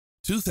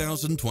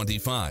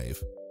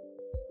2025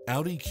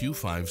 Audi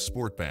Q5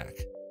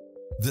 Sportback.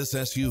 This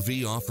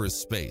SUV offers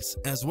space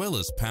as well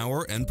as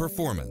power and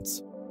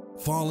performance.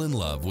 Fall in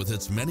love with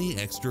its many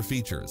extra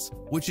features,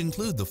 which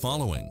include the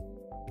following: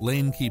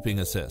 lane keeping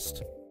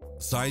assist,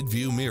 side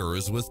view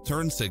mirrors with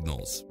turn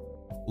signals,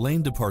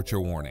 lane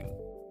departure warning,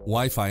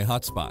 Wi-Fi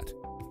hotspot,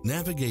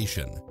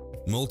 navigation,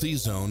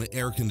 multi-zone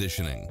air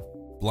conditioning,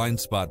 blind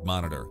spot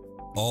monitor,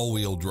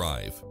 all-wheel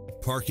drive,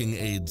 parking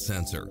aid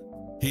sensor,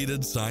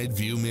 heated side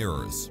view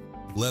mirrors,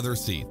 leather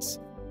seats,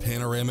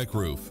 panoramic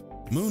roof,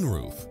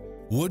 moonroof,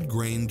 wood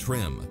grain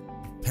trim,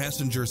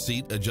 passenger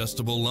seat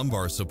adjustable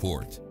lumbar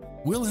support.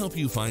 We'll help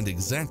you find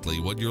exactly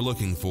what you're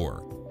looking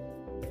for.